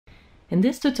In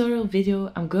this tutorial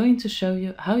video, I'm going to show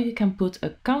you how you can put a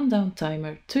countdown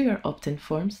timer to your opt-in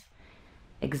forms,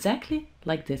 exactly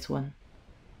like this one.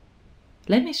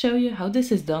 Let me show you how this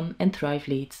is done in Thrive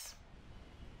Leads.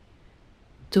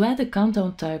 To add a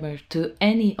countdown timer to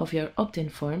any of your opt-in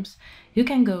forms, you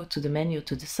can go to the menu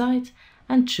to the side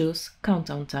and choose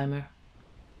Countdown Timer.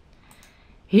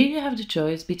 Here you have the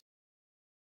choice between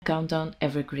Countdown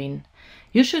Evergreen.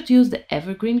 You should use the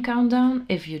Evergreen countdown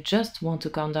if you just want to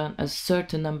count down a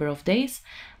certain number of days,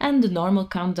 and the normal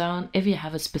countdown if you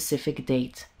have a specific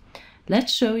date.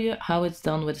 Let's show you how it's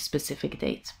done with a specific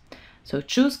date. So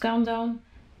choose Countdown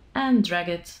and drag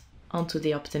it onto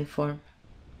the opt-in form.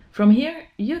 From here,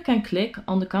 you can click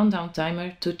on the countdown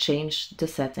timer to change the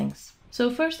settings. So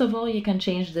first of all, you can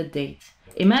change the date.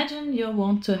 Imagine you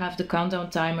want to have the countdown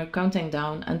timer counting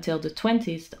down until the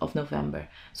 20th of November,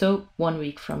 so 1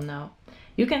 week from now.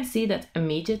 You can see that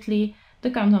immediately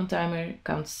the countdown timer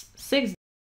counts 6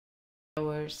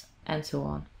 hours and so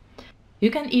on.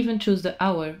 You can even choose the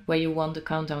hour where you want the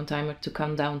countdown timer to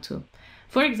count down to.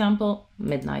 For example,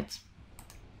 midnight.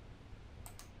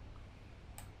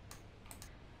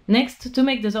 Next, to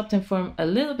make this opt-in form a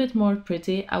little bit more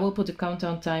pretty, I will put the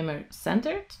countdown timer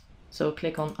centered. So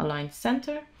click on Align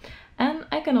Center, and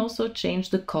I can also change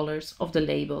the colors of the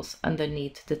labels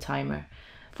underneath the timer.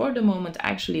 For the moment,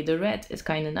 actually the red is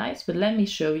kind of nice, but let me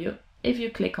show you. If you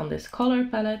click on this color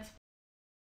palette,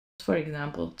 for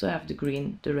example, to have the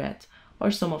green, the red, or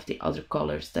some of the other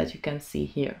colors that you can see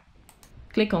here.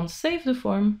 Click on Save the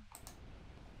Form,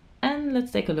 and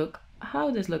let's take a look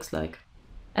how this looks like.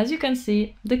 As you can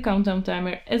see, the countdown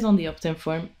timer is on the opt-in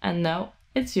form, and now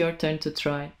it's your turn to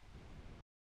try.